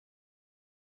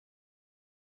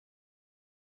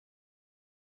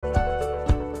That's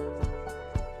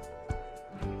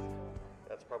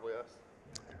probably us.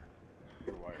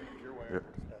 You're wired.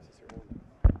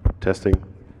 Testing.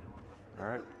 All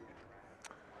right.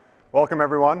 Welcome,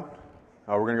 everyone.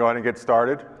 We're going to go ahead and get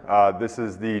started. This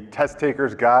is the test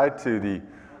taker's guide to the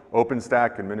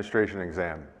OpenStack Administration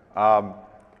exam.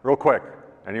 Real quick,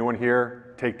 anyone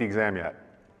here take the exam yet?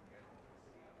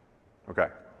 Okay.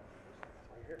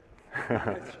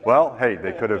 Well, hey,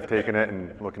 they could have taken it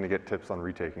and looking to get tips on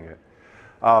retaking it.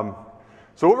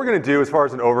 So what we're going to do as far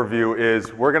as an overview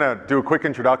is we're going to do quick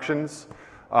introductions,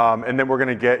 and then we're going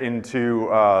to get into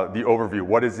the overview.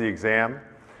 What is the exam?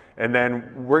 And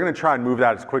then we're going to try and move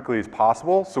that as quickly as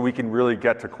possible so we can really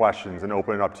get to questions and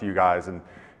open it up to you guys and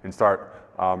start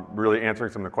really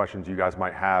answering some of the questions you guys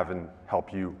might have and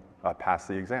help you pass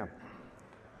the exam.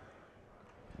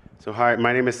 So hi,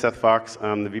 my name is Seth Fox.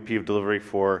 I'm the VP of Delivery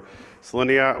for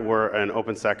Selenia. We're an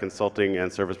OpenStack consulting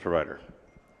and service provider.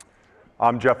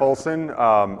 I'm Jeff Olsen,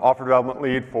 Offer Development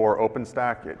Lead for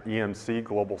OpenStack at EMC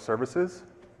Global Services.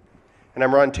 And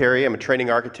I'm Ron Terry. I'm a training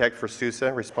architect for SUSE,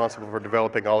 responsible for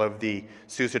developing all of the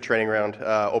SUSE training around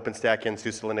OpenStack and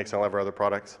SUSE Linux and all of our other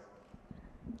products.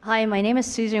 Hi, my name is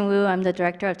Susan Wu. I'm the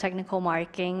Director of Technical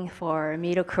Marketing for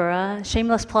Midokura.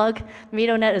 Shameless plug,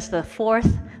 MidoNet is the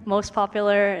 4th most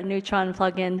popular Neutron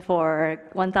plugin for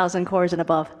 1,000 cores and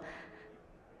above.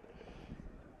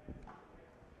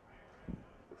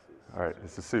 All right,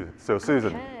 this is Susan. So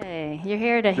Susan, Okay, you're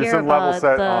here to just hear some level about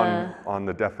set the... on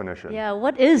the definition. Yeah,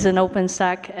 what is an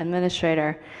OpenStack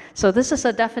administrator? So this is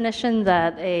a definition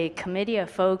that a committee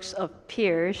of folks, of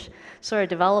peers, sort of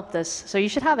developed this. So you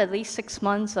should have at least 6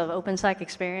 months of OpenStack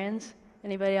experience.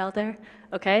 Anybody out there?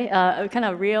 Okay, kind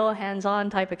of real hands-on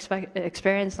type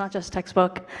experience, not just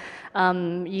textbook.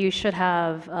 You should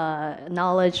have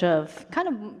knowledge of kind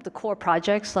of the core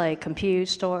projects like compute,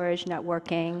 storage,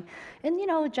 networking, and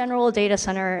general data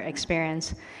center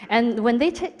experience. And when they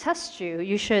test you,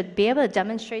 you should be able to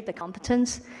demonstrate the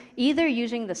competence either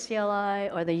using the CLI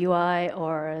or the UI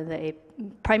or the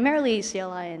primarily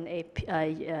CLI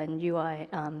and UI,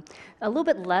 a little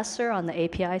bit lesser on the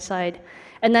API side.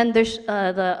 And then there's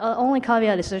the only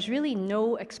caveat is there's really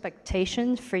no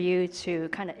expectation for you to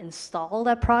kind of install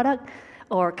that product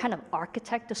or kind of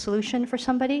architect a solution for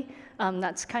somebody.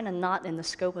 That's kind of not in the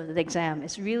scope of the exam.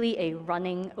 It's really a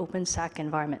running OpenStack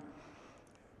environment.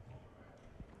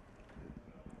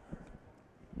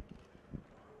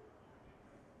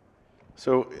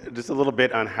 So just a little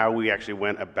bit on how we actually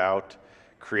went about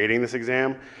creating this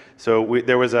exam. So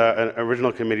there was an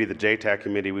original committee, the JTAC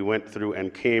committee. We went through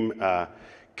and came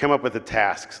up with the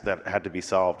tasks that had to be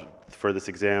solved for this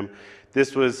exam.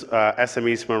 This was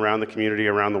SMEs from around the community,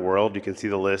 around the world. You can see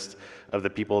the list of the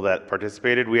people that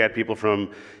participated. We had people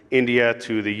from India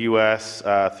to the US,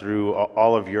 through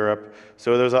all of Europe.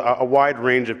 So there was a wide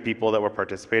range of people that were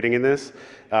participating in this.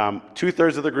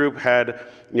 2/3 of the group had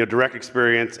direct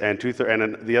experience, and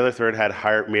the other third had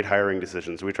made hiring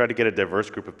decisions. So we tried to get a diverse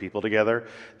group of people together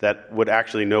that would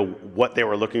actually know what they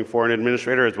were looking for in an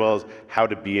administrator, as well as how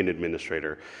to be an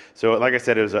administrator. So like I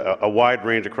said, it was a wide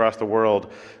range across the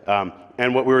world.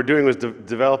 And what we were doing was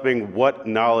developing what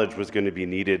knowledge was going to be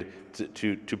needed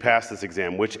to pass this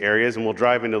exam, which areas, and we'll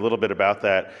drive into a little bit about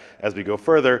that as we go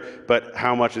further, but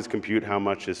how much is compute, how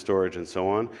much is storage, and so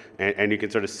on. And you can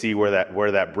sort of see where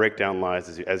that breakdown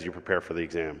lies as you prepare for the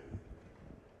exam.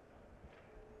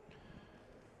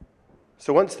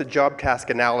 So once the job task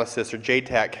analysis or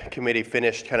JTAC committee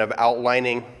finished kind of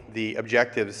outlining the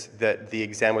objectives that the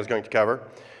exam was going to cover,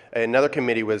 another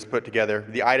committee was put together,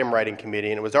 the item writing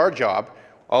committee, and it was our job.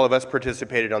 All of us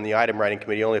participated on the item writing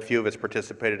committee, only a few of us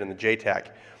participated in the JTAC.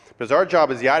 But it's our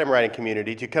job as the item writing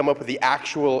community to come up with the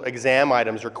actual exam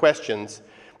items or questions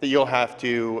that you'll have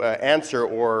to answer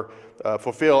or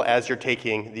fulfill as you're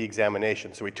taking the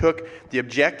examination. So we took the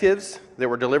objectives that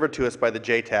were delivered to us by the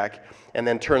JTAC and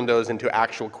then turned those into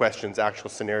actual questions, actual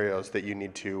scenarios that you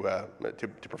need to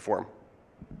perform.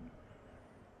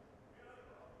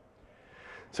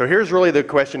 So here's really the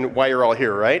question why you're all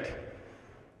here, right?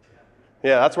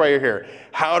 Yeah, that's why you're here.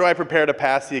 How do I prepare to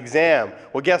pass the exam?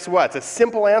 Well, guess what? It's a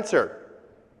simple answer.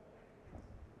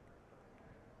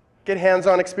 Get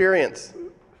hands-on experience.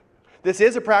 This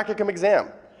is a practicum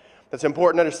exam. That's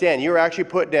important to understand. You're actually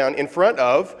put down in front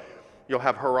of, you'll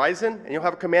have Horizon and you'll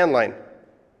have a command line.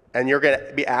 And you're going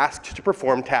to be asked to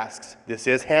perform tasks. This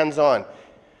is hands-on.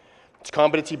 It's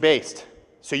competency-based.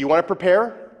 So you want to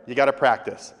prepare, you got to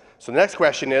practice. So the next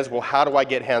question is, well, how do I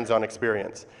get hands-on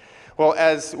experience? Well,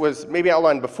 as was maybe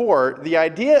outlined before, the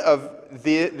idea of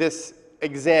this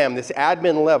exam, this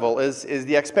admin level, is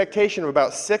the expectation of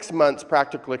about 6 months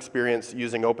practical experience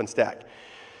using OpenStack.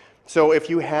 So if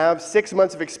you have 6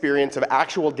 months of experience of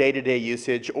actual day-to-day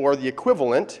usage or the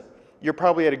equivalent, you're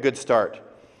probably at a good start.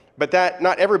 But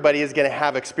not everybody is going to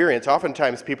have experience.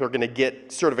 Oftentimes people are going to get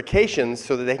certifications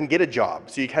so that they can get a job.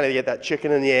 So you kind of get that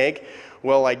chicken and the egg.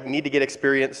 Well, I need to get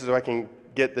experience so I can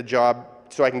get the job,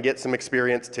 so I can get some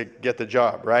experience to get the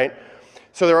job, right?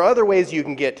 So there are other ways you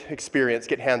can get experience,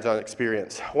 get hands-on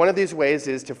experience. One of these ways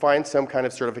is to find some kind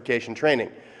of certification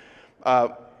training.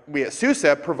 We at SUSE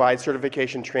provide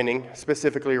certification training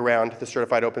specifically around the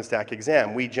Certified OpenStack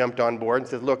exam. We jumped on board and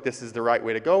said, look, this is the right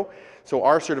way to go. So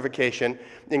our certification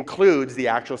includes the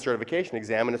actual certification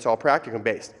exam, and it's all practicum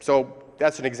based. So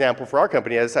that's an example for our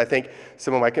company, as I think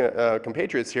some of my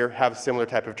compatriots here have similar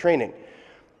type of training.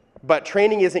 But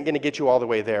training isn't going to get you all the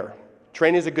way there.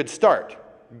 Training is a good start.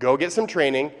 Go get some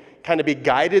training, kind of be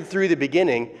guided through the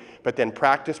beginning, but then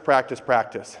practice, practice,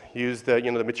 practice. Use the,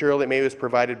 the material that maybe was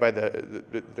provided by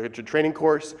the training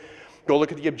course. Go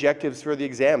look at the objectives for the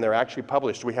exam. They're actually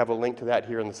published. We have a link to that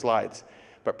here in the slides.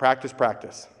 But practice,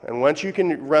 practice. And once you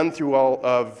can run through all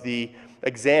of the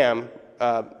exam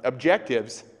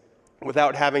objectives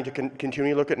without having to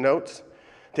continually look at notes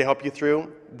to help you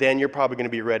through, then you're probably going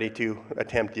to be ready to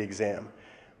attempt the exam.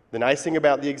 The nice thing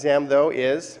about the exam, though,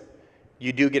 is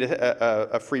you do get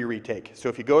a free retake. So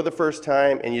if you go the first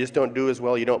time and you just don't do as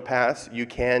well, you don't pass, you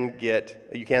can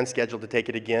schedule to take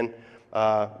it again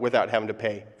without having to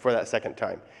pay for that second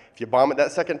time. If you bomb it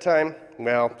that second time,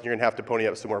 well, you're gonna have to pony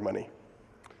up some more money.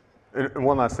 And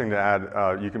one last thing to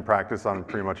add, you can practice on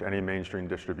pretty much any mainstream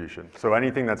distribution. So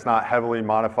anything that's not heavily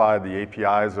modified, the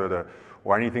APIs or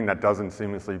anything that doesn't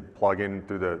seamlessly plug in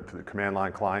through the command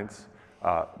line clients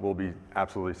will be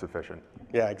absolutely sufficient.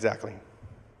 Yeah, exactly.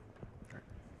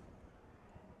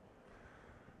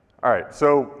 All right,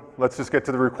 so let's just get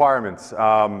to the requirements.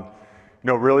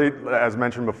 Really, as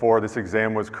mentioned before, this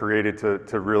exam was created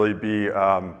to really be,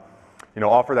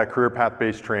 offer that career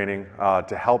path-based training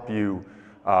to help you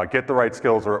get the right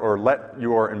skills or let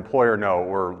your employer know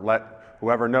or let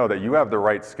whoever know that you have the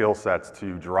right skill sets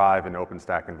to drive an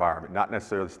OpenStack environment. Not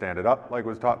necessarily stand it up like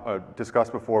was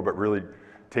discussed before, but really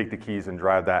take the keys and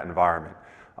drive that environment.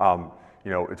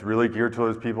 It's really geared to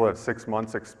those people who have 6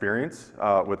 months experience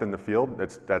within the field.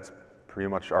 That's pretty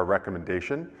much our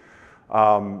recommendation.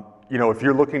 If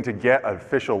you're looking to get an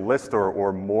official list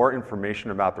or more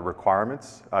information about the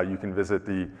requirements, you can visit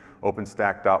the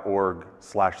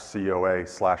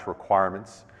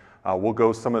openstack.org/COA/requirements. We'll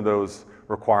go some of those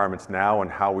requirements now and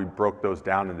how we broke those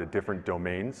down into different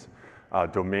domains.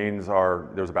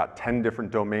 There's about 10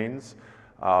 different domains,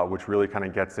 which really kind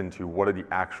of gets into what are the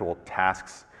actual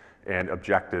tasks and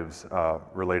objectives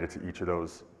related to each of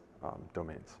those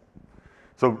domains.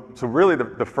 So really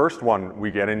the first one we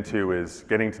get into is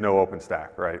getting to know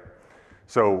OpenStack, right?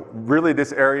 So really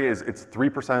this area it's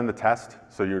 3% of the test,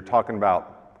 so you're talking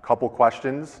about a couple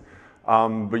questions,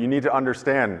 but you need to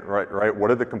understand, right,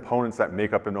 what are the components that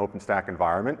make up an OpenStack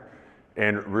environment,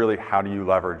 and really how do you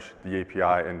leverage the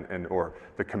API or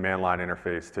the command line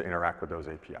interface to interact with those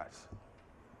APIs.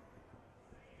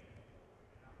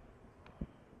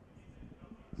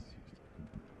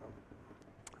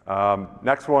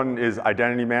 Next one is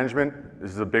identity management.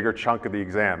 This is a bigger chunk of the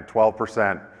exam,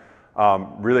 12%.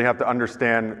 Really have to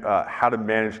understand how to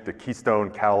manage the Keystone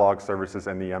catalog services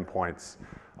and the endpoints.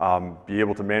 Be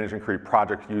able to manage and create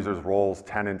project users, roles,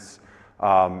 tenants,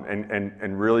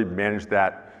 and really manage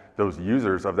those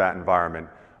users of that environment.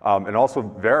 And also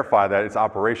verify that it's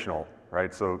operational,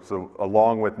 right? So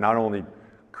along with not only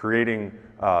creating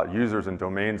users and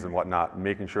domains and whatnot,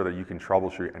 making sure that you can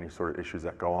troubleshoot any sort of issues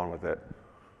that go on with it.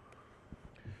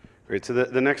 Great, so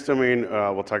the next domain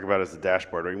we'll talk about is the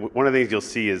dashboard. One of the things you'll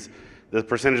see is the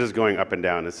percentages going up and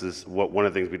down. This is one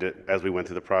of the things we did as we went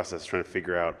through the process, trying to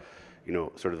figure out,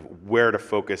 sort of where to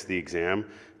focus the exam.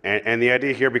 And the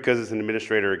idea here, because it's an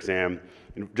administrator exam,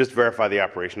 just verify the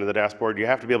operation of the dashboard. You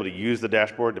have to be able to use the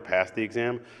dashboard to pass the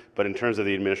exam, but in terms of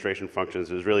the administration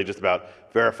functions, it was really just about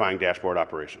verifying dashboard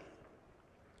operation.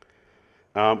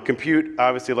 Compute,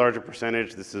 obviously a larger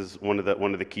percentage. This is one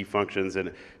of the key functions,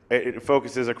 and it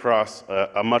focuses across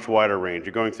a much wider range.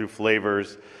 You're going through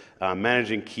flavors,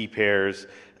 managing key pairs,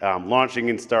 launching,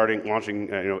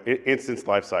 instance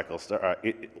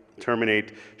lifecycle,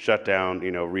 terminate, shut down,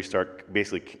 restart,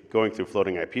 basically going through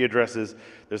floating IP addresses.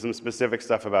 There's some specific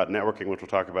stuff about networking, which we'll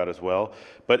talk about as well,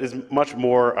 but it's much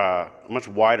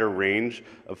wider range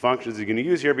of functions you're going to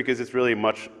use here because it's really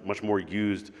much more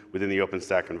used within the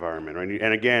OpenStack environment, right?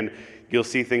 And again, you'll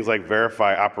see things like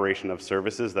verify operation of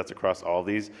services. That's across all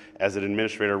these. As an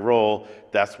administrator role,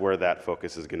 that's where that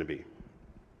focus is going to be.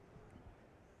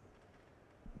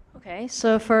 Okay,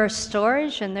 so for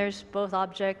storage, and there's both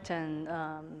object and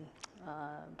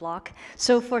block.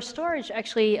 So for storage,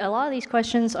 actually, a lot of these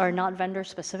questions are not vendor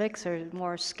specific, they're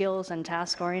more skills and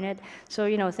task oriented. So,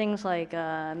 you know, things like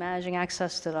managing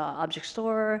access to the object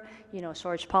store, you know,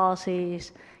 storage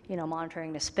policies, you know,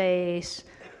 monitoring the space,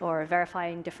 or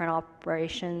verifying different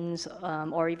operations,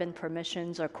 or even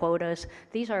permissions or quotas.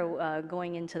 These are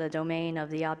going into the domain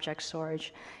of the object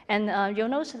storage. And you'll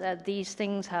notice that these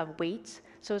things have weights.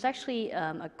 So it's actually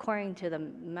according to the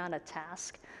amount of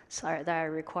tasks that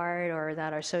are required or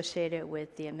that are associated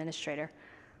with the administrator.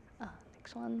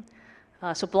 Next one.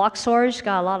 So block storage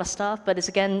got a lot of stuff, but it's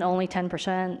again only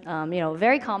 10%. You know,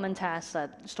 very common tasks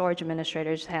that storage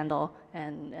administrators handle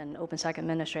and OpenStack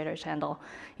administrators handle.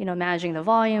 You know, managing the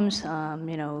volumes,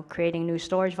 you know, creating new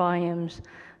storage volumes,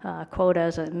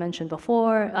 quotas, as I mentioned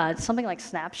before. Something like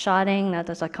snapshotting,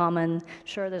 that's a common,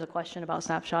 sure there's a question about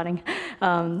snapshotting.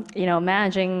 You know,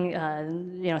 managing,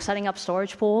 you know, setting up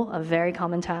storage pool, a very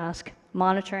common task.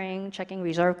 Monitoring, checking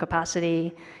reserve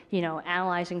capacity, you know,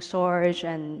 analyzing storage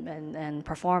and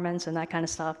performance and that kind of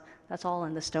stuff. That's all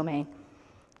in this domain.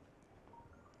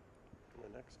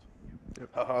 Next. Yep.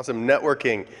 Awesome.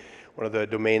 Networking, one of the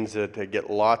domains that get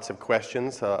lots of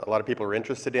questions. A lot of people are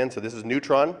interested in. So this is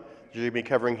Neutron, you're going to be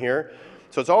covering here.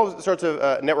 So it's all sorts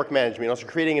of network management, also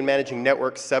creating and managing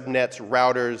networks, subnets,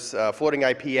 routers, floating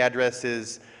IP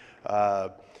addresses,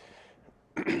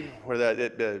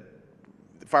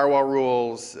 firewall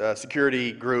rules,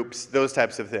 security groups, those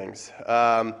types of things.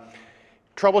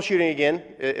 Troubleshooting, again,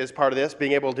 is part of this,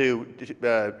 being able to you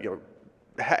know,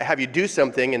 have you do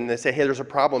something and they say, hey, there's a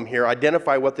problem here,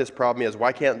 identify what this problem is,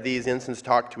 why can't these instances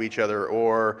talk to each other,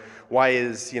 or why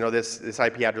is, you know, this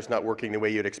IP address not working the way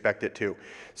you'd expect it to.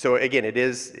 So again, it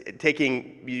is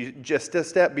taking you just a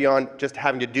step beyond just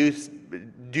having to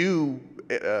do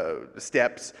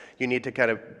steps. You need to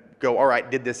kind of go, all right,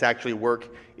 did this actually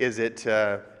work? Is it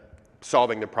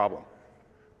solving the problem?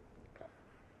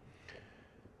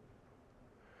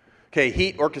 Okay,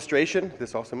 heat orchestration,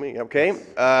 this also me, okay.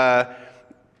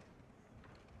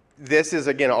 This is,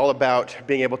 again, all about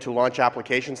being able to launch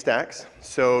application stacks.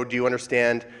 So do you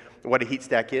understand what a heat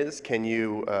stack is? Can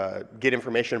you get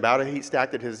information about a heat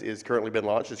stack that is currently been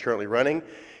launched, is currently running,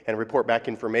 and report back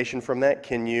information from that?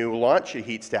 Can you launch a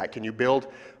heat stack? Can you build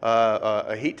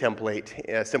a heat template,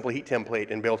 a simple heat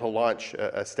template, and be able to launch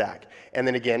a stack? And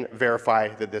then again, verify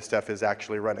that this stuff is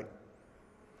actually running.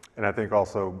 And I think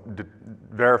also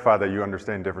verify that you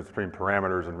understand the difference between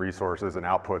parameters and resources and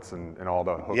outputs and all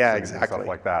the hooks and stuff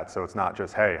like that. So it's not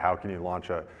just, hey, how can you launch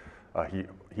a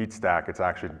heat stack? It's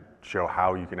actually show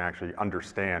how you can actually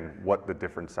understand what the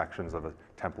different sections of a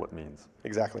template means.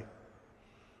 Exactly.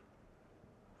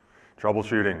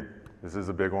 Troubleshooting, this is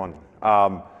a big one.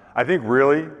 I think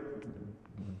really,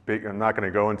 I'm not going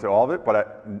to go into all of it,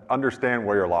 but understand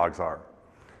where your logs are.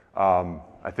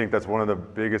 I think that's one of the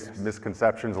biggest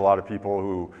misconceptions. A lot of people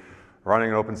who are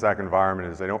running an OpenStack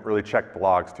environment is they don't really check the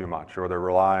logs too much, or they're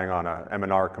relying on a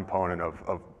M&R component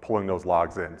of pulling those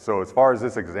logs in. So as far as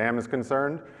this exam is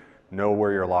concerned, know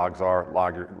where your logs are,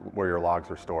 where your logs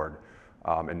are stored,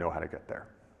 and know how to get there.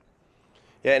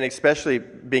 Yeah, and especially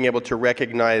being able to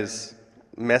recognize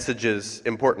messages,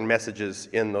 important messages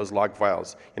in those log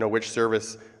files. You know, which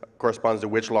service corresponds to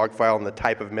which log file and the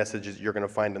type of messages you're going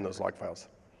to find in those log files.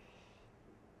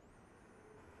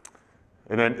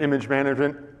 And then image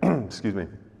management, excuse me.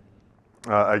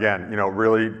 Again, you know,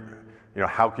 really, you know,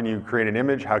 how can you create an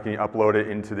image? How can you upload it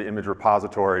into the image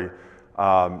repository?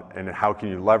 And how can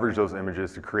you leverage those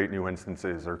images to create new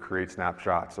instances or create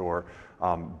snapshots or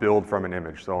build from an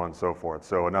image, so on and so forth.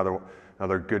 So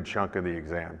another good chunk of the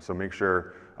exam. So make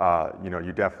sure you know,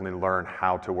 you definitely learn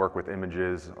how to work with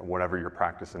images, whatever your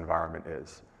practice environment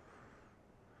is.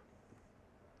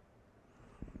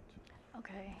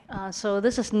 Okay, so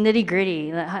this is nitty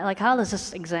gritty. Like, how does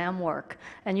this exam work?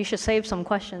 And you should save some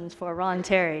questions for Ron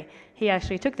Terry. He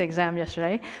actually took the exam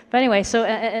yesterday. But anyway, so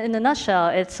in a nutshell,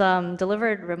 it's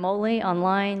delivered remotely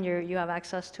online. You have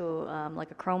access to like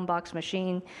a Chromebox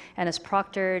machine, and it's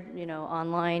proctored, you know,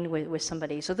 online with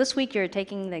somebody. So this week you're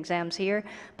taking the exams here,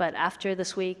 but after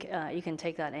this week you can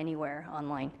take that anywhere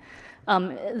online.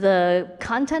 The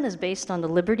content is based on the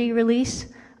Liberty release.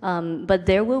 But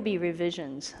there will be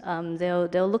revisions.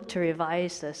 They'll look to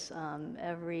revise this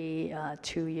every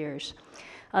 2 years.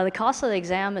 The cost of the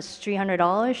exam is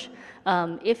 $300.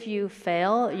 If you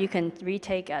fail, you can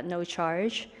retake at no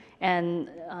charge. And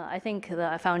I think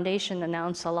the foundation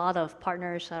announced a lot of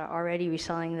partners that are already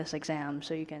reselling this exam,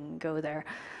 so you can go there.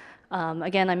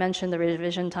 Again, I mentioned the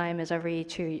revision time is every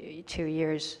two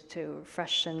years to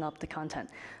freshen up the content.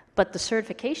 But the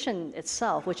certification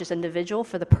itself, which is individual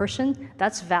for the person,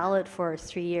 that's valid for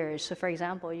 3 years. So for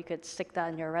example, you could stick that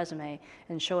in your resume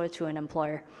and show it to an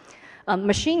employer.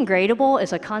 Machine gradable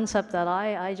is a concept that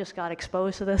I just got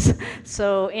exposed to this.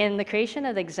 So in the creation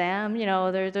of the exam,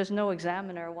 there's no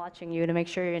examiner watching you to make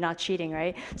sure you're not cheating,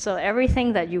 right? So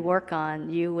everything that you work on,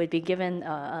 you would be given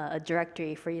a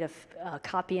directory for you to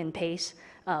copy and paste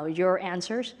your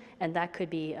answers, and that could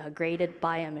be graded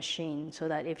by a machine, so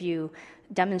that if you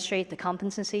demonstrate the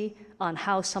competency on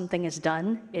how something is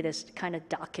done, it is kind of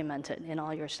documented in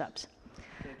all your steps.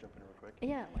 Can I jump in real quick?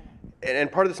 Yeah.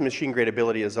 And part of this machine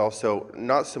gradability is also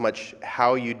not so much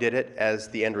how you did it as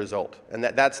the end result. And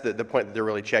that's the point that they're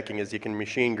really checking, is you can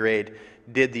machine grade,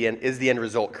 is the end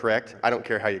result correct? I don't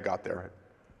care how you got there.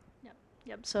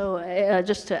 Yep. So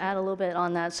just to add a little bit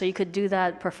on that, so you could do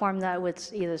that, perform that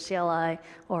with either CLI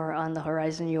or on the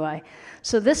Horizon UI.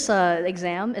 So this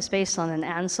exam is based on an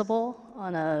Ansible,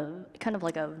 on a kind of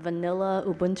like a vanilla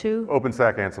Ubuntu.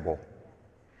 OpenStack Ansible.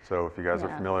 So if you guys are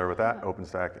Yeah. familiar with that,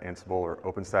 OpenStack Ansible or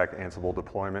OpenStack Ansible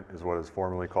deployment is what it's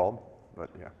formerly called, but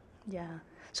yeah. Yeah.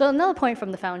 So another point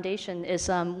from the foundation is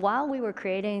while we were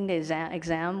creating the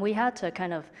exam, we had to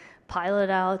kind of pilot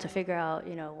out to figure out,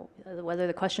 whether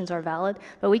the questions are valid,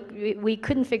 but we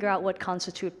couldn't figure out what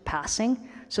constitute passing.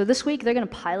 So this week they're going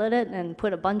to pilot it and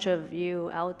put a bunch of you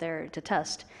out there to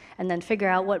test, and then figure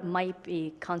out what might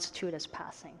be constitute as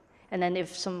passing. And then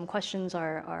if some questions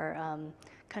are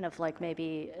kind of like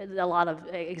maybe a lot of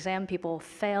exam people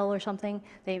fail or something,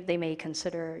 they may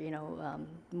consider,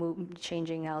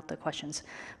 changing out the questions.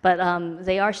 But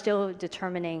they are still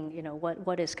determining,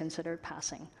 what is considered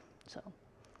passing. So.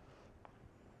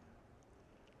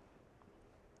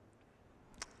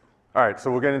 All right,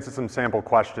 so we'll get into some sample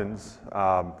questions.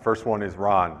 First one is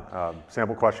Ron,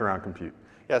 sample question around compute.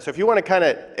 Yeah, so if you want to kind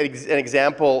of an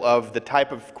example of the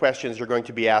type of questions you're going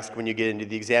to be asked when you get into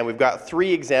the exam, we've got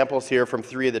 3 examples here from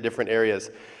 3 of the different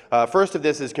areas. First of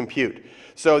this is compute.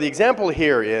 So the example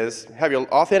here is have you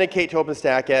authenticate to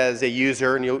OpenStack as a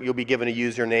user, and you'll be given a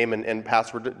username and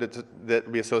password that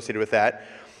will be associated with that.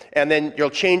 And then you'll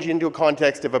change into a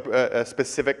context of a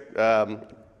specific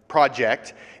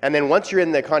project, and then once you're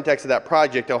in the context of that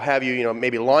project, they'll have you,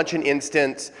 maybe launch an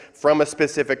instance from a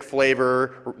specific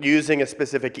flavor, using a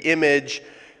specific image,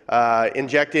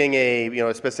 injecting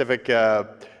a specific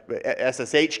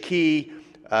SSH key,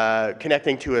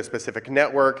 connecting to a specific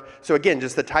network. So again,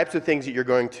 just the types of things that you're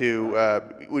going to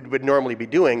would normally be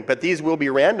doing, but these will be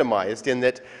randomized in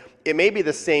that it may be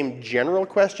the same general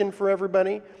question for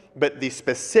everybody, but the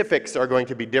specifics are going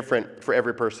to be different for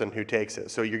every person who takes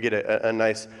it. So you get a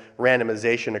nice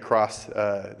randomization across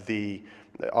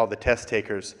all the test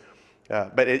takers,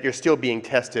 but you're still being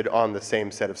tested on the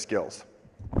same set of skills.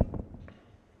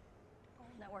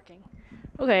 Networking.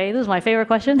 Okay, this is my favorite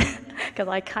question because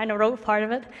I kind of wrote part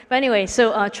of it. But anyway,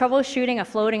 so troubleshooting a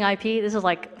floating IP, this is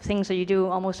like things that you do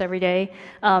almost every day.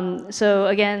 So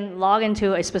again, log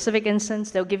into a specific instance,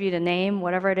 they'll give you the name,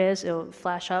 whatever it is, it'll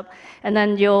flash up. And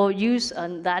then you'll use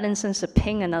that instance to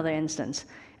ping another instance.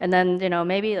 And then,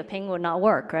 maybe the ping would not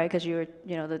work, right? Because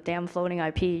the damn floating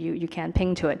IP, you can't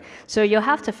ping to it. So you'll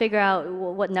have to figure out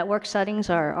what network settings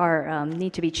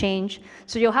need to be changed.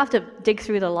 So you'll have to dig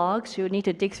through the logs. You need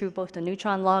to dig through both the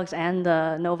neutron logs and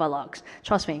the Nova logs.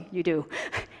 Trust me, you do.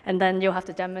 And then you'll have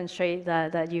to demonstrate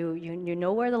that you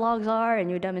know where the logs are, and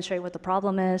you demonstrate what the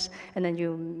problem is, and then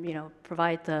you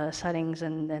provide the settings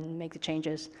and make the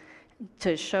changes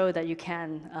to show that you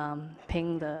can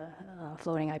ping the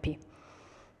floating IP.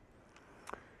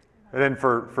 And then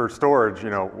for storage,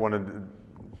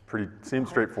 seems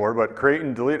straightforward, but create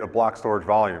and delete a block storage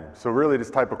volume. So really this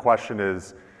type of question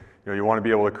is, you want to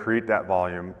be able to create that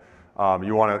volume.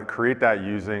 You want to create that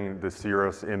using the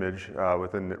Ceros image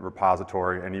within the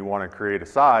repository, and you want to create a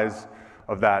size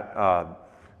of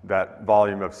that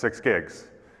volume of 6 gigs.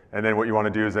 And then what you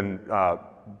want to do is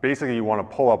basically you want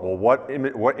to pull up, well,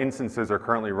 what instances are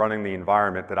currently running the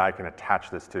environment that I can attach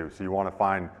this to? So you want to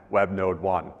find web node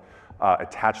 1.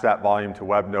 Attach that volume to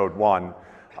web node 1.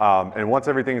 And once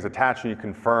everything is attached and you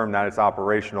confirm that it's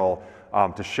operational,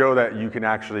 to show that you can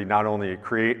actually not only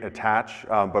create, attach,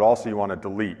 but also you want to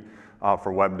delete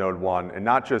for web node 1. And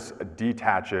not just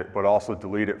detach it, but also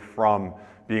delete it from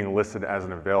being listed as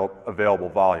an available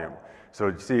volume. So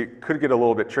you see, it could get a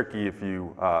little bit tricky if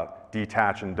you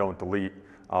detach and don't delete.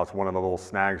 It's one of the little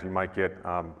snags you might get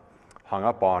hung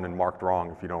up on and marked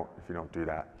wrong if you don't do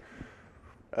that.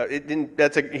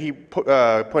 He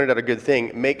pointed out a good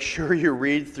thing. Make sure you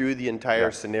read through the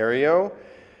entire scenario,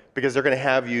 because they're going to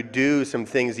have you do some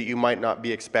things that you might not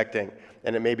be expecting,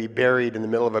 and it may be buried in the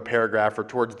middle of a paragraph or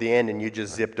towards the end and you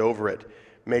just zipped over it.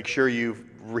 Make sure you've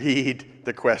read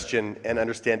the question and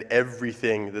understand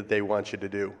everything that they want you to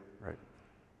do. Right.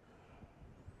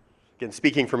 Again,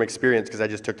 speaking from experience, because I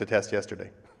just took the test yesterday.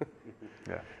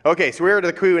 Yeah. Okay, so we're to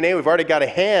the Q&A. We've already got a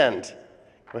hand.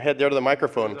 Go ahead there to the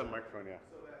microphone. There's a microphone, yeah.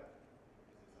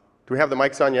 Do we have the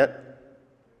mics on yet?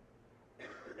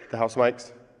 The house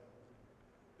mics?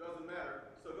 Doesn't matter.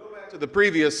 So go back to the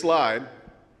previous slide,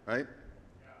 right?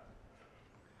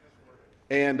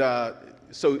 And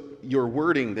so your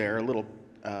wording there, a little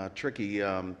tricky.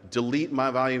 Delete my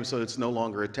volume so it's no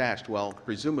longer attached. Well,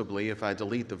 presumably, if I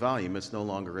delete the volume, it's no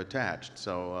longer attached.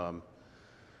 So,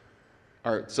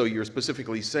 so you're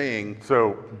specifically saying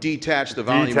detach the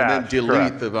volume and then delete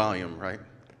correct. the volume, right?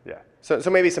 Yeah. So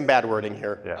maybe some bad wording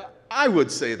here. Yeah. I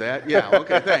would say that. Yeah.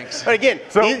 Okay. Thanks. But again,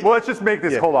 So well, let's just make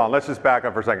this, Yeah. hold on, let's just back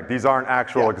up for a second. These aren't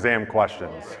actual exam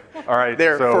questions. All right?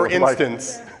 they're so, for like,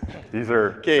 instance. these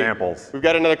are Okay, samples. we've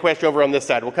got another question over on this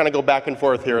side. We'll kind of go back and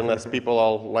forth here unless people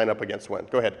all line up against one.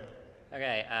 Go ahead.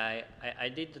 Okay, I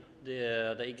did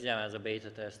the exam as a beta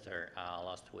tester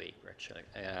last week, actually,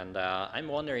 and I'm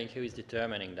wondering who is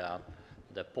determining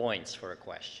the points for a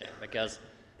question. Because,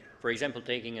 for example,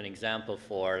 taking an example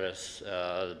for this,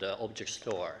 the object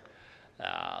store,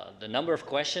 the number of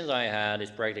questions I had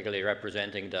is practically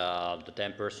representing the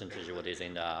 10% what is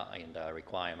in the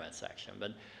requirement section,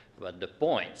 but the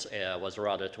points was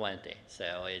rather 20.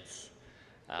 So it's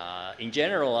in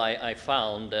general, I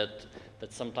found that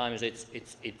sometimes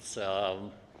it's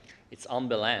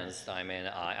unbalanced. I mean,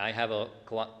 I have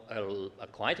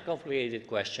quite a complicated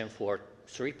question for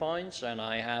 3 points, and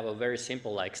I have a very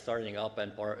simple, like starting up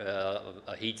and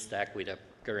a heat stack with a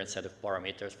current set of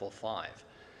parameters for 5.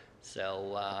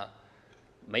 So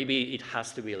maybe it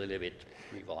has to be a little bit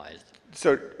revised.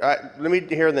 So let me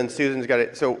hear, then Susan's got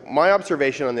it. So my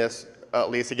observation on this, at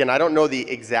least, again, I don't know the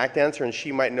exact answer, and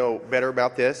she might know better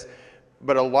about this,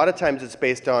 but a lot of times it's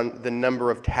based on the number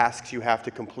of tasks you have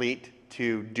to complete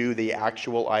to do the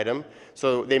actual item.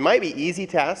 So they might be easy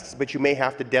tasks, but you may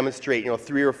have to demonstrate,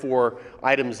 3 or 4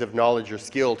 items of knowledge or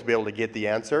skill to be able to get the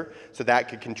answer. So that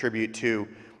could contribute to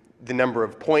the number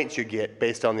of points you get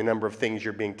based on the number of things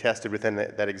you're being tested within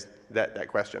that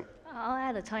question. I'll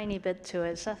add a tiny bit to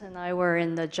it. Seth and I were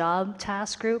in the job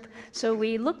task group, so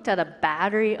we looked at a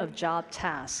battery of job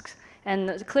tasks.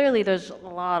 And clearly there's a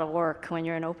lot of work when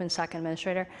you're an OpenStack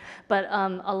administrator, but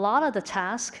a lot of the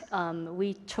tasks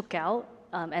we took out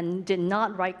and did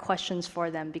not write questions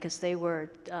for them because they were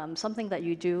something that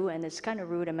you do and it's kind of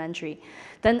rudimentary.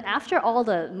 Then after all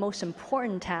the most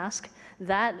important tasks,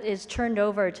 that is turned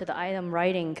over to the item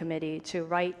writing committee to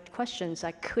write questions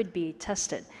that could be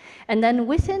tested. And then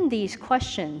within these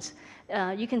questions,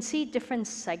 you can see different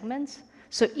segments.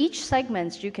 So each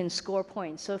segment, you can score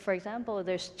points. So for example,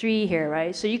 there's 3 here,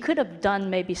 right? So you could have done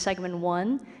maybe segment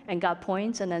 1 and got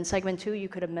points, and then segment 2 you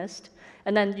could have missed.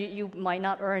 And then you might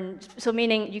not earn, so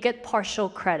meaning you get partial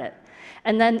credit.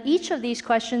 And then each of these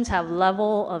questions have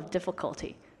level of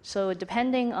difficulty. So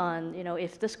depending on,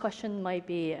 if this question might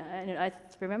be, I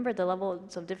remember the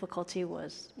levels of difficulty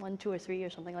was 1, 2, or 3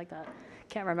 or something like that.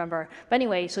 Can't remember. But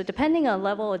anyway, so depending on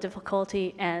level of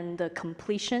difficulty and the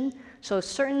completion, so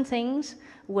certain things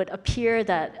would appear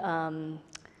that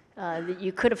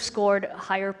you could have scored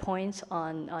higher points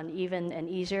on even an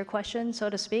easier question, so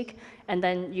to speak, and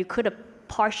then you could have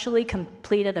partially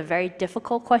completed a very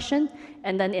difficult question,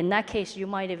 and then in that case, you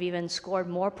might have even scored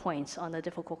more points on the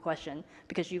difficult question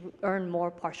because you earn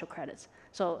more partial credits.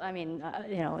 So, I mean,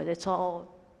 it's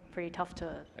all pretty tough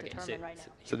to determine right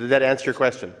now. So did that answer your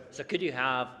question? So could you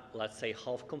have, let's say,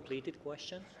 half-completed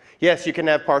questions? Yes, you can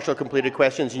have partial completed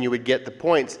questions, and you would get the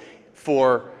points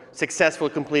for successfully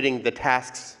completing the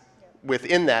tasks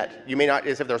within that. You may not,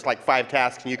 as if there's like 5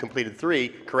 tasks and you completed 3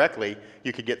 correctly,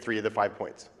 you could get 3 of the 5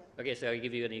 points. Okay, so I'll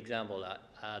give you an example.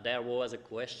 There was a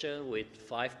question with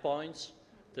 5 points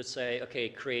to say, okay,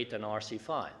 create an RC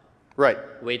file. Right.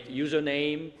 With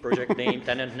username, project name,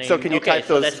 tenant name. So can you type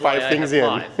so those that's why 5 I things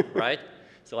have in? 5, right?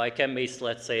 So I can miss,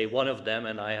 let's say, one of them,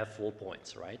 and I have 4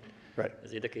 points, right? Right.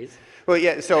 Is it the case? Well,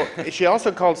 yeah, so she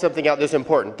also called something out that's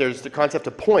important. There's the concept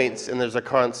of points, and there's a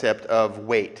concept of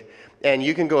weight. And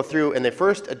you can go through, and they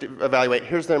first evaluate,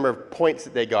 here's the number of points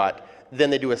that they got. Then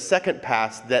they do a second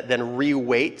pass that then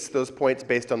re-weights those points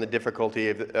based on the difficulty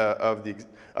of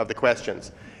the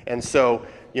questions. And so,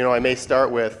 I may start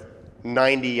with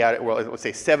 90 out of, well, let's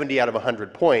say 70 out of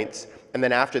 100 points, and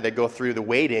then after they go through the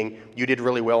weighting, you did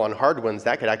really well on hard ones.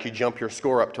 That could actually jump your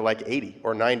score up to like 80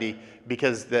 or 90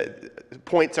 because the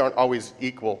points aren't always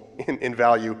equal in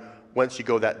value once you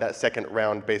go that second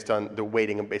round based on the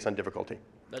weighting and based on difficulty.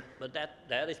 But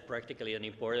that is practically an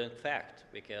important fact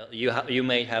because you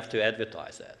may have to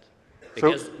advertise that.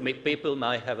 Because people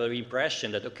might have an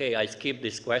impression that, okay, I skipped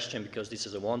this question because this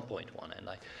is a 1.1, and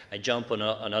I jump on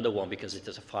another one because it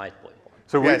is a 5.1.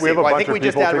 So we have a well, I bunch think of we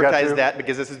just people to get advertised to. that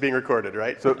because this is being recorded,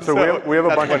 right? So we have a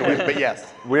that's bunch one of way, but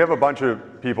yes. We have a bunch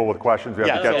of people with questions we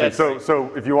have Yeah, to get so to.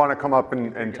 So if you want to come up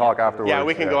and talk afterwards. Yeah,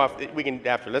 we can go off. We can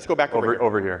after. Let's go back over here.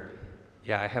 over here.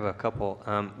 Yeah, I have a couple.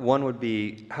 One would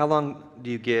be, how long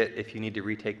do you get if you need to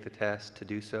retake the test to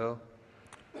do so?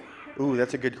 Ooh,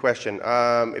 that's a good question.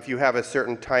 If you have a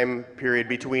certain time period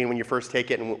between when you first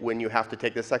take it and when you have to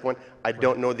take the second one, I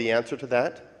don't know the answer to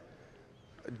that.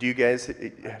 Do you guys? I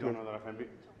don't know that offhand.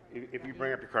 If you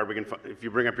bring up your card, if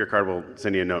you bring up your card, we'll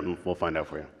send you a note and we'll find out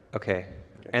for you. Okay.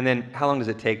 And then how long does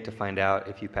it take to find out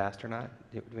if you passed or not?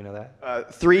 Do we know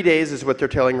that? 3 days is what they're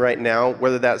telling right now.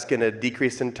 Whether that's going to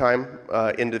decrease in time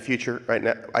in the future, right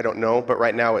now, I don't know. But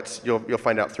right now, you'll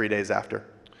find out 3 days after.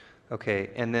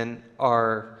 Okay. And then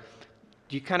do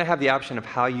you kind of have the option of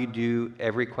how you do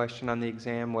every question on the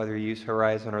exam, whether you use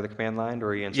Horizon or the command line, or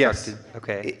are you instructed? Yes.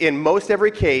 Okay. In most every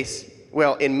case,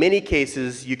 well, in many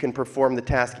cases, you can perform the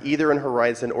task either in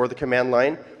Horizon or the command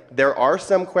line. There are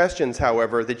some questions,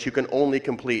 however, that you can only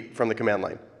complete from the command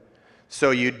line.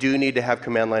 So you do need to have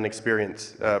command line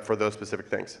experience for those specific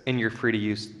things. And you're free to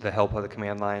use the help of the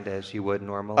command line as you would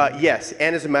normally? Yes,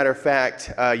 and as a matter of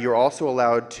fact, you're also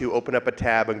allowed to open up a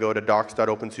tab and go to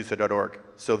docs.opensusa.org.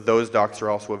 So those docs are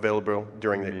also available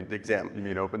during the exam. You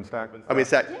mean OpenStack? I mean,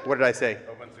 what did I say?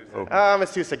 OpenSUSE. I'm a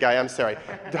SUSE guy, I'm sorry.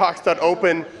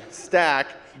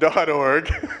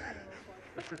 docs.openstack.org.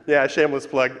 Yeah, shameless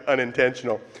plug,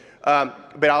 unintentional.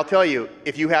 But I'll tell you,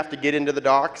 if you have to get into the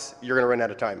docs, you're going to run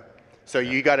out of time. So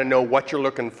you got to know what you're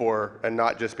looking for and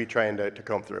not just be trying to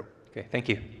comb through. Okay, thank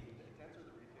you.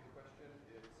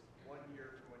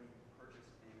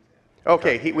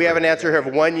 Okay, we have an answer here of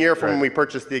 1 year from when we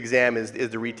purchased the exam is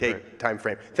the retake time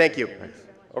frame. Thank you.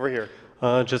 Over here.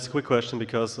 Just a quick question,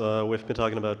 because we've been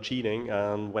talking about cheating,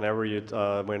 and whenever you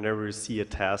see a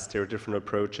test, there are different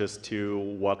approaches to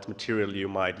what material you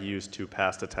might use to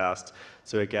pass the test.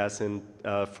 So I guess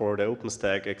for the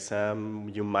OpenStack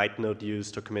exam, you might not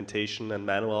use documentation and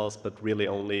manuals, but really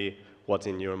only what's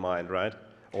in your mind, right?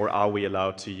 Or are we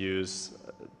allowed to use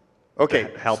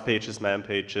help pages, man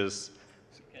pages,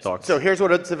 docs? So here's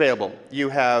what's available. You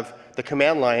have the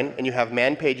command line, and you have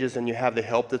man pages, and you have the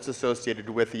help that's associated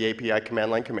with the API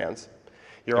command line commands.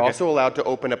 You're also allowed to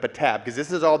open up a tab, because this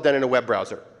is all done in a web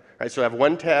browser. Right? So I have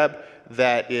one tab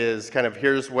that is kind of,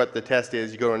 here's what the test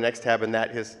is. You go to the next tab, and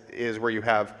that is where you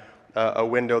have a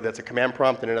window that's a command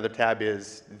prompt, and another tab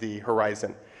is the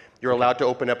Horizon. You're allowed to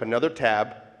open up another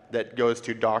tab that goes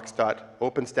to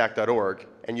docs.openstack.org,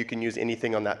 and you can use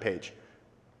anything on that page.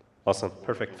 Awesome,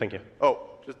 perfect, thank you. Oh,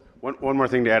 Just one more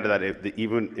thing to add to that. If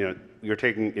you're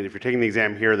taking the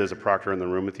exam here, there's a proctor in the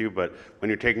room with you. But when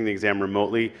you're taking the exam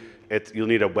remotely, you'll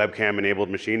need a webcam-enabled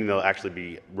machine, and there'll actually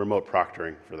be remote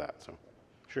proctoring for that. So,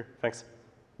 sure, thanks.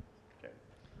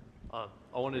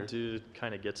 I wanted to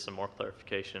kind of get some more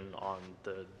clarification on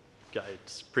the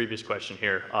guy's previous question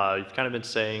here. You've kind of been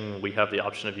saying we have the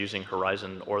option of using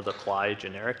Horizon or the CLI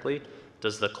generically.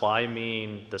 Does the CLI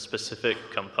mean the specific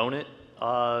component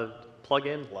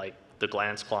plugin, like the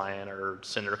Glance client or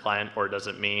Cinder client, or does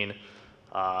it mean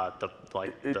the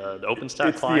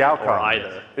OpenStack client, the outcome. or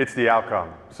either? It's the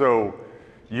outcome. So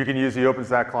you can use the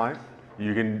OpenStack client.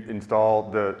 You can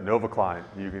install the Nova client.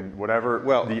 You can whatever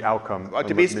the outcome.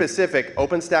 To be specific,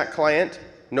 OpenStack client,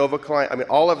 Nova client, I mean,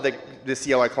 all of the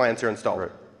CLI clients are installed.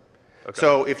 Right. Okay.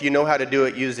 So if you know how to do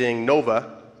it using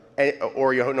Nova,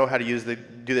 or you know how to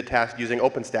do the task using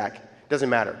OpenStack, doesn't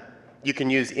matter. You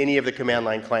can use any of the command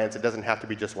line clients. It doesn't have to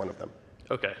be just one of them.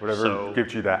 Okay. Whatever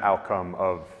gives you that outcome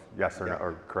of yes or no,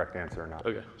 or correct answer or not.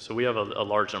 Okay, so we have a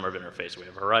large number of interfaces. We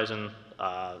have Horizon,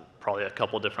 probably a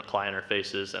couple different client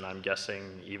interfaces, and I'm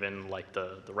guessing even like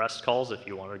the REST calls, if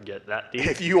you want to get that deep.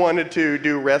 If you wanted to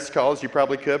do REST calls, you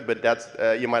probably could, but that's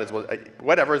you might as well.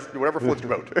 Whatever floats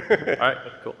your boat. All right,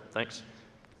 cool, thanks.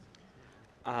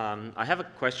 I have a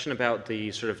question about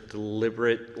the sort of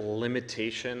deliberate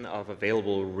limitation of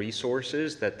available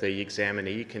resources that the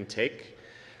examinee can take,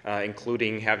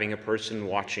 including having a person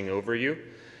watching over you.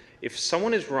 If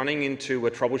someone is running into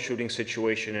a troubleshooting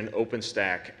situation in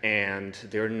OpenStack and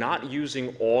they're not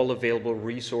using all available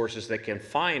resources they can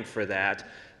find for that,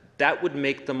 that would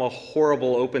make them a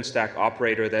horrible OpenStack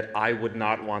operator that I would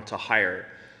not want to hire.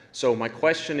 So my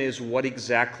question is, what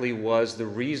exactly was the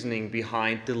reasoning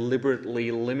behind deliberately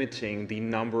limiting the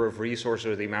number of resources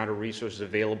or the amount of resources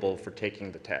available for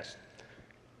taking the test?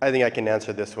 I think I can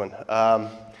answer this one.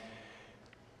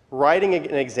 Writing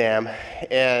an exam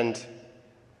and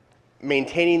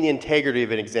maintaining the integrity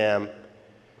of an exam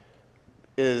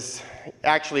is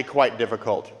actually quite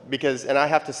difficult because, and I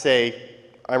have to say,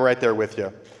 I'm right there with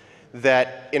you,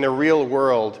 that in a real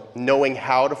world, knowing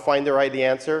how to find the right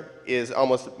answer is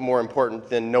almost more important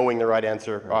than knowing the right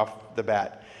answer off the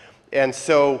bat. And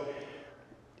so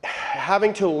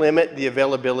having to limit the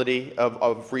availability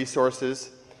of resources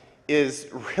is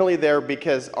really there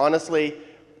because honestly,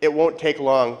 it won't take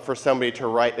long for somebody to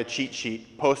write a cheat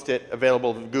sheet, post it,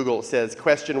 available to Google. It says,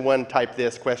 question 1, type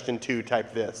this, question 2,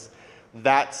 type this.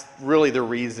 That's really the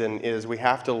reason is we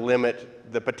have to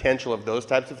limit the potential of those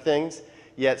types of things,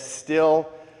 yet still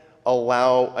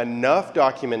allow enough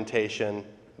documentation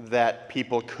that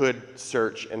people could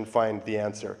search and find the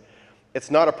answer.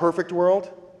 It's not a perfect world,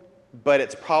 but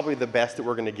it's probably the best that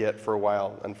we're going to get for a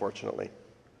while, unfortunately.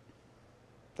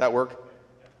 Does that work?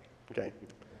 Okay.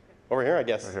 Over here, I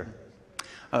guess. Right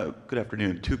here. Good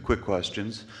afternoon. 2 quick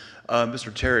questions.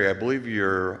 Mr. Terry, I believe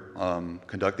you're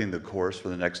conducting the course for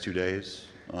the next 2 days.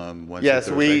 Wednesday, yes,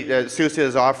 Thursday. SUSE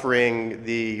is offering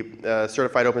the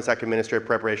Certified OpenStack Administration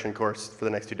preparation course for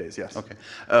the next 2 days, yes. Okay.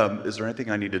 Is there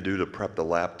anything I need to do to prep the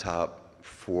laptop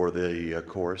for the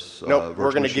course? Nope,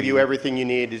 we're going to give you everything you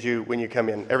need when you come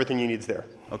in. Everything you need is there.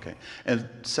 Okay. And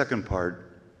second part,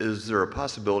 is there a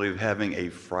possibility of having a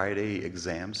Friday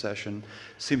exam session?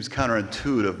 Seems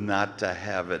counterintuitive not to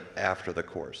have it after the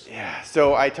course. Yeah,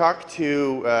 so I talked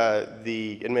to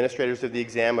the administrators of the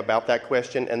exam about that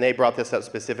question, and they brought this up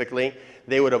specifically.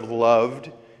 They would have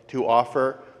loved to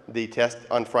offer the test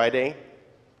on Friday.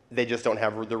 They just don't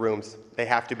have the rooms. They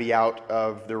have to be out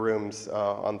of the rooms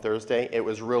on Thursday. It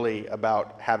was really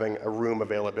about having a room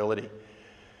availability.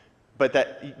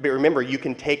 But remember, you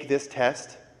can take this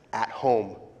test at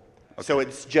home. Okay. So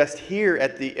it's just here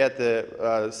at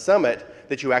the summit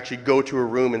that you actually go to a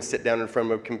room and sit down in front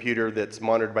of a computer that's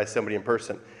monitored by somebody in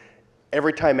person.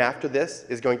 Every time after this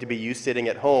is going to be you sitting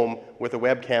at home with a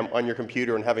webcam on your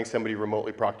computer and having somebody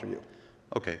remotely proctor you.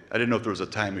 Okay, I didn't know if there was a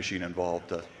time machine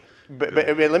involved. But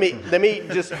let me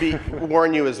just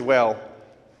warn you as well.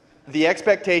 The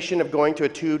expectation of going to a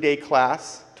 2-day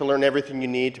class to learn everything you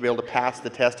need to be able to pass the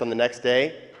test on the next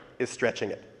day is stretching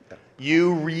it. Yeah.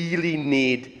 You really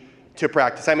need to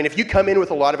practice. I mean, if you come in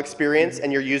with a lot of experience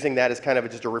and you're using that as kind of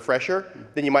just a refresher,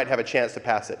 then you might have a chance to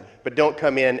pass it. But don't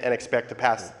come in and expect to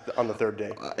pass on the 3rd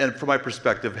day. And from my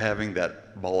perspective, having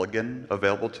that mulligan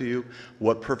available to you,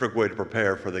 what perfect way to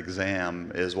prepare for the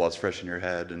exam is while it's fresh in your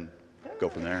head and go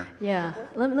from there. Yeah,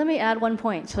 let me add one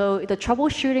point. So the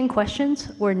troubleshooting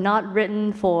questions were not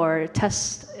written for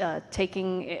test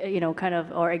taking,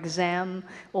 or exam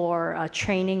or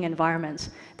training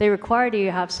environments. They require you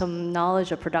to have some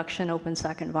knowledge of production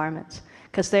OpenStack environments.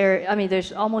 Because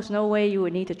there's almost no way you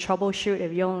would need to troubleshoot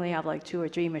if you only have like 2 or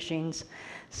 3 machines.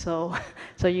 So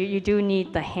you do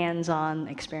need the hands-on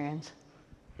experience.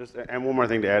 And one more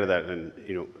thing to add to that, and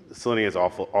Selenium is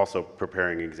also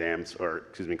preparing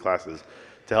classes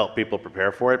to help people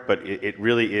prepare for it. But it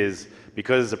really is,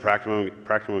 because it's a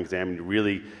practical exam.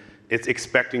 It's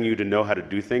expecting you to know how to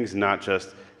do things, not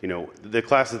just the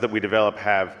classes that we develop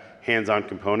have hands-on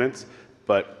components,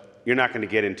 but you're not going to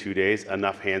get in 2 days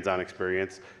enough hands-on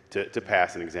experience to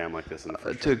pass an exam like this in the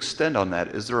first To extend on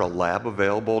that, is there a lab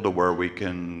available to where we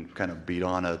can kind of beat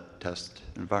on a test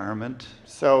environment?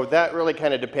 So that really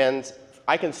kind of depends.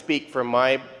 I can speak from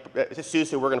my,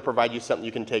 SUSE, we're going to provide you something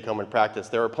you can take home and practice.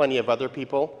 There are plenty of other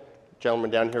people.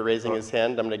 Gentleman down here raising his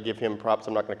hand. I'm going to give him props.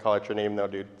 I'm not going to call out your name though,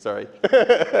 dude. Sorry.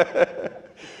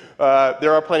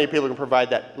 There are plenty of people who can provide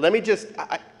that. Let me just,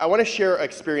 I want to share an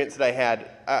experience that I had.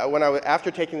 After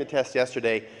taking the test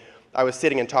yesterday, I was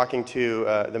sitting and talking to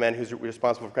the man who's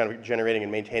responsible for kind of generating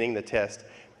and maintaining the test.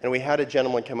 And we had a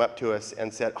gentleman come up to us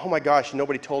and said, oh my gosh,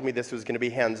 nobody told me this was going to be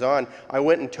hands-on. I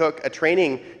went and took a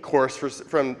training course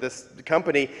from this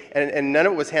company, and none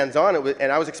of it was hands-on.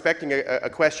 And I was expecting a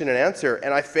question and answer,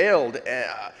 and I failed.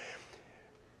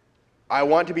 I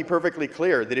want to be perfectly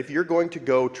clear that if you're going to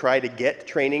go try to get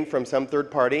training from some third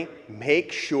party,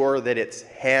 make sure that it's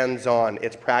hands-on,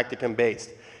 it's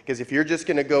practicum-based. Because if you're just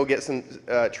going to go get some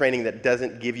training that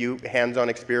doesn't give you hands-on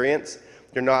experience,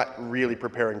 you're not really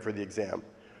preparing for the exam.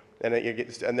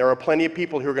 And there are plenty of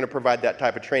people who are going to provide that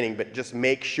type of training, but just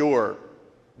make sure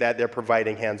that they're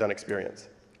providing hands-on experience.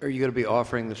 Are you going to be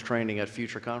offering this training at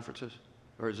future conferences,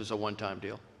 or is this a one-time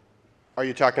deal? Are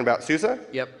you talking about SUSE?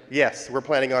 Yep. Yes, we're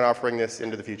planning on offering this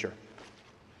into the future.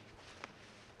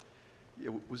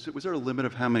 Yeah, was there a limit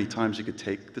of how many times you could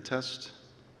take the test?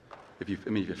 If you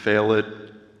fail it,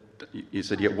 you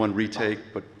said you get 1 retake,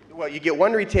 but... Well, you get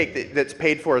 1 retake that's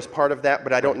paid for as part of that,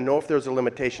 but I don't know if there's a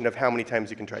limitation of how many times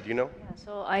you can try. Do you know? Yeah,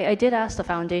 so I did ask the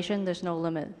foundation. There's no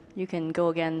limit. You can go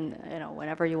again,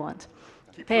 whenever you want.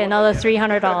 Pay another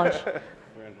 $300.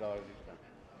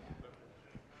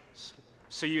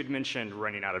 So you had mentioned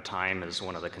running out of time as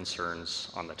one of the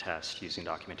concerns on the test using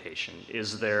documentation.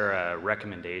 Is there a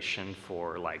recommendation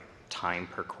for like time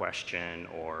per question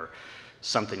or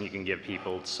something you can give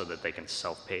people so that they can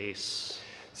self-pace?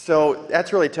 So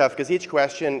that's really tough because each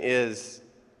question has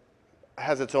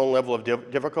its own level of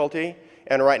difficulty.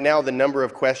 And right now the number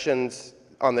of questions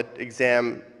on the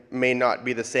exam may not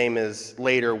be the same as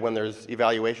later when there's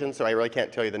evaluation. So I really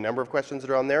can't tell you the number of questions that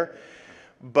are on there.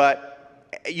 But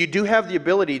you do have the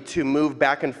ability to move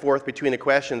back and forth between the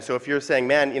questions. So if you're saying,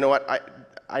 man, you know what,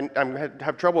 I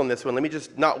have trouble in this one, let me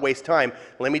just not waste time,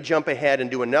 let me jump ahead and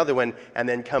do another one and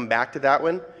then come back to that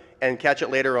one and catch it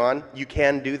later on, you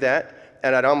can do that.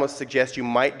 And I'd almost suggest you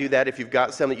might do that if you've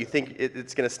got some that you think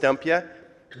it's going to stump you.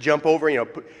 Jump over,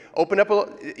 open up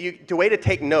the way to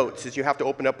take notes is you have to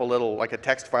open up a little, like a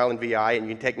text file in VI, and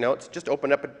you can take notes. Just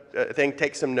open up a thing,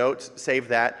 take some notes, save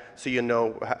that, so you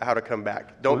know how to come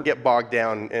back. Don't get bogged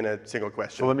down in a single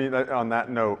question. So let me, on that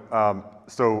note,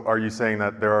 so are you saying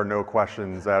that there are no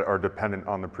questions that are dependent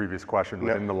on the previous question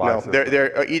within the live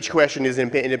system? Each question is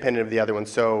independent of the other one.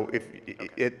 So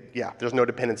there's no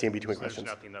dependency in between questions.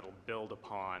 There's nothing that'll build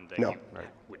upon that No. you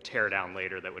would tear down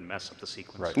later that would mess up the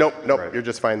sequence. Right. Nope, you're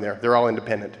just fine there. They're all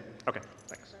independent. Okay,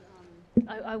 thanks.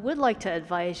 I would like to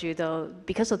advise you though,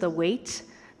 because of the weight,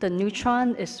 the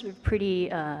neutron is pretty,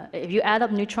 if you add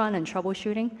up neutron and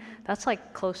troubleshooting, that's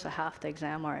like close to half the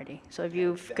exam already. So if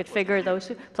you could figure those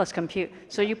two, plus compute.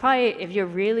 So you probably, if you're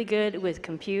really good with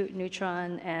compute,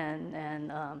 neutron,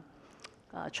 and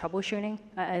troubleshooting,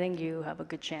 I think you have a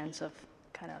good chance of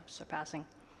kind of surpassing.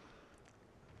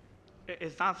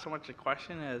 It's not so much a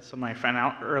question as something I found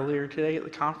out earlier today at the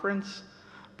conference,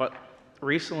 but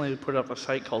recently we put up a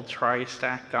site called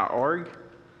tristack.org,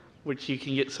 which you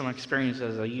can get some experience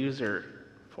as a user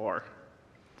for.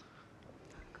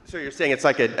 So you're saying it's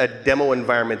like a demo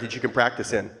environment that you can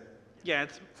practice in? Yeah,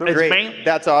 it's great.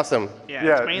 That's awesome.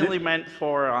 Yeah, it's mainly meant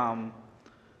for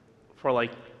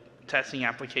like testing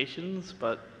applications,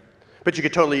 but you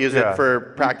could totally use it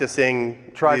for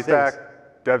practicing. TriStack,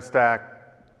 DevStack,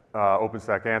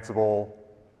 OpenStack Ansible,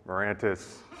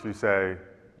 Mirantis, SUSE,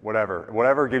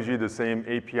 whatever gives you the same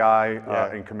API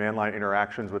and command line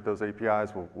interactions with those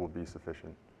APIs will be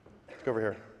sufficient. Let's go over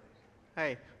here.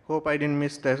 Hi, hope I didn't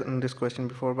miss this question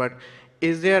before, but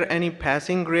is there any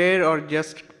passing grade or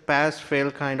just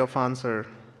pass-fail kind of answer?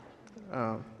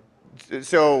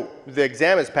 So the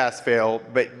exam is pass-fail,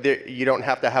 but you don't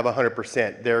have to have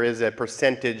 100%. There is a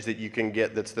percentage that you can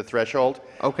get that's the threshold.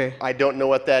 Okay. I don't know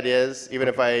what that is. Even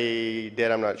if I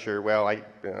did, I'm not sure. Well,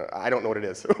 I don't know what it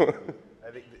is.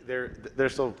 I think they're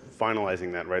still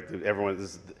finalizing that, right?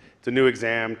 It's a new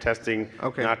exam, testing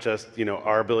not just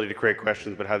our ability to create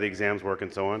questions, but how the exams work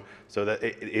and so on. So that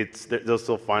they're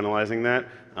still finalizing that.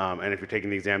 And if you're taking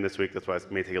the exam this week, that's why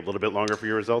it may take a little bit longer for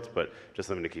your results, but just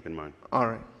something to keep in mind. All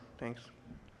right, thanks.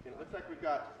 It looks like we've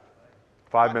got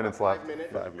 5 minutes left. 5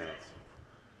 minutes. Are you going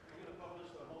to publish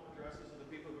the home addresses of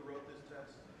the people who wrote this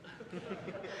test?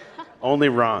 Only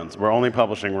Ron's. We're only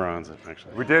publishing Ron's,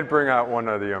 actually. We did bring out one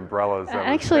of the umbrellas that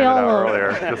Actually, was handed out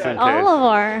earlier, just in case. All of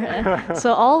our,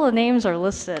 so all the names are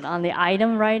listed on the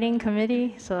item writing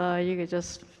committee, so you could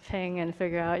just ping and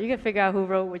figure out, you can figure out who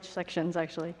wrote which sections,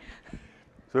 actually.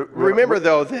 So remember,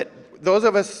 though, that those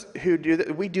of us who do this,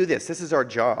 we do this. This is our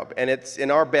job, and it's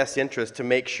in our best interest to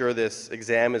make sure this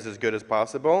exam is as good as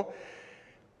possible.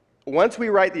 Once we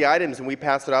write the items and we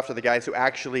pass it off to the guys who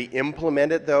actually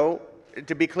implement it, though,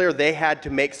 to be clear, they had to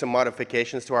make some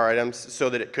modifications to our items so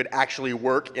that it could actually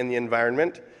work in the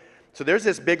environment. So there's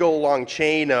this big old long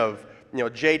chain of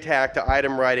JTAG to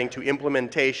item writing to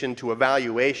implementation to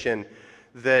evaluation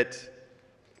that,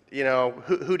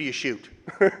 who do you shoot?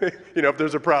 If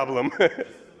there's a problem.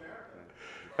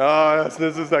 Oh,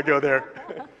 let's not go there.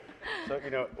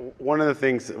 So, one of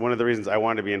the reasons I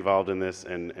wanted to be involved in this,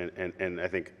 and I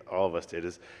think all of us did,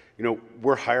 is,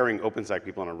 we're hiring OpenStack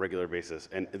people on a regular basis,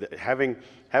 and having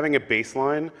a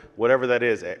baseline, whatever that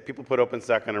is, people put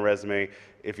OpenStack on a resume.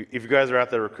 If you guys are out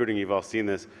there recruiting, you've all seen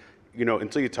this.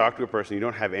 Until you talk to a person, you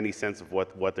don't have any sense of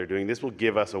what they're doing. This will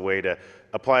give us a way to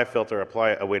apply a filter,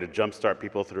 apply a way to jumpstart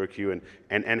people through a queue,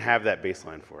 and have that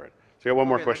baseline for it. So, you got one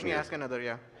more question. Let me ask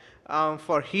another.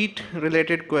 For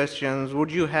heat-related questions,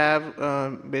 would you have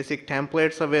basic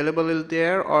templates available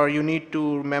there, or you need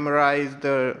to memorize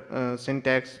the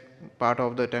syntax part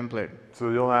of the template? So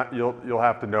you'll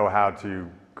have to know how to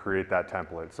create that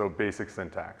template. So basic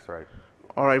syntax, right?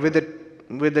 All right, with the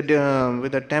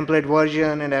template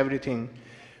version and everything.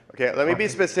 Okay, let me be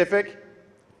specific.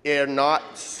 They're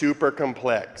not super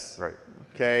complex. Right.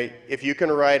 Okay, if you can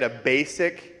write a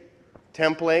basic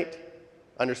template,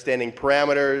 understanding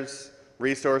parameters,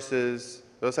 resources,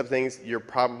 those type of things, you're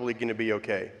probably going to be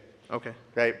okay. Okay.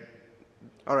 Okay?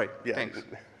 All right. Yeah. Thanks.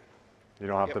 You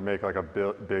don't have to make like a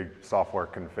big software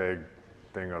config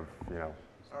thing of, you know,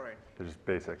 All right. they're just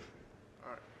basic.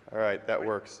 All right, that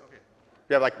works.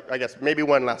 Yeah, like, I guess, maybe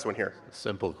one last one here.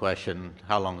 Simple question.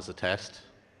 How long is the test?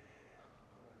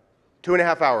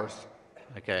 2.5 hours.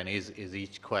 Okay, and is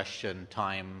each question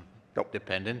time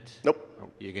dependent?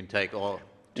 Nope. You can take all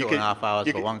You 2.5 hours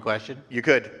you for could- one question? You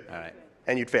could. All right.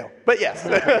 And you'd fail. But yes.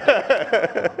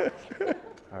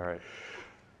 All right.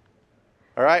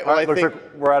 All right, well, I looks think.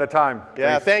 like we're out of time.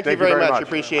 Yeah, Thanks. thank you very much.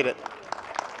 Appreciate it.